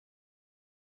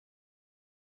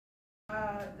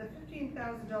The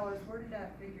 $15,000, where did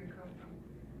that figure come from?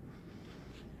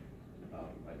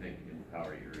 I think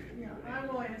Empower Erie. Yeah, I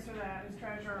will answer that as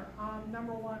treasurer.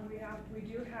 Number one,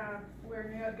 we're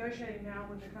negotiating now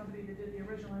with the company that did the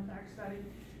original impact study,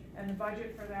 and the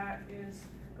budget for that is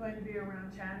going to be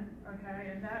around 10,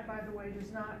 okay? And that, by the way,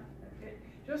 does not,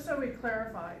 just so we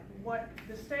clarify, what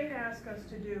the state asked us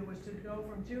to do was to go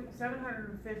from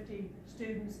 750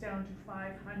 students down to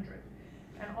 500.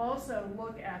 And also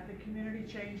look at the community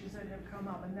changes that have come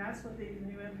up, and that's what the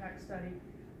new impact study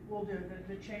will do,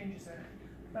 the changes in it.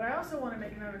 But I also want to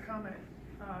make another comment,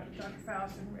 Dr.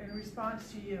 Faust, in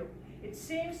response to you. It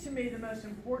seems to me the most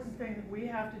important thing that we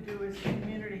have to do as a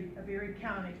community of Erie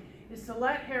County is to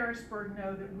let Harrisburg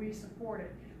know that we support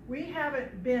it. We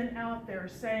haven't been out there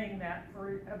saying that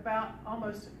for about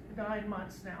almost 9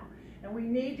 months now. And we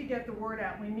need to get the word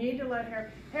out. We need to let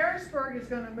Harrisburg is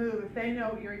going to move if they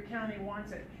know Erie County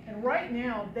wants it. And right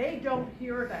now, they don't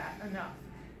hear that enough.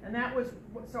 And that was,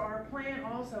 so our plan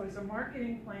also is a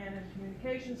marketing plan and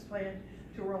communications plan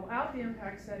to roll out the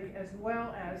impact study, as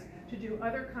well as to do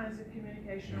other kinds of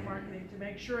communication or marketing to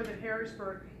make sure that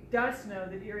Harrisburg does know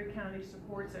that Erie County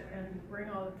supports it and bring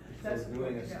all that support. So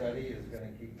doing a study is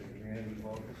going to keep the community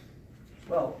focused?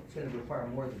 Well, it's going to require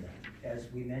more than that.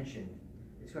 As we mentioned,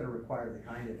 it's going to require the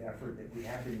kind of effort that we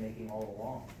have been making all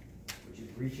along, which is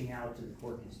reaching out to the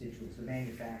core constituents, the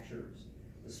manufacturers,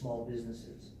 the small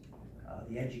businesses,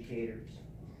 the educators,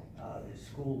 the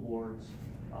school boards.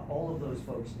 All of those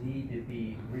folks need to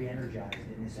be re-energized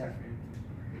in this effort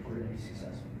if we're going to be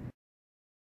successful.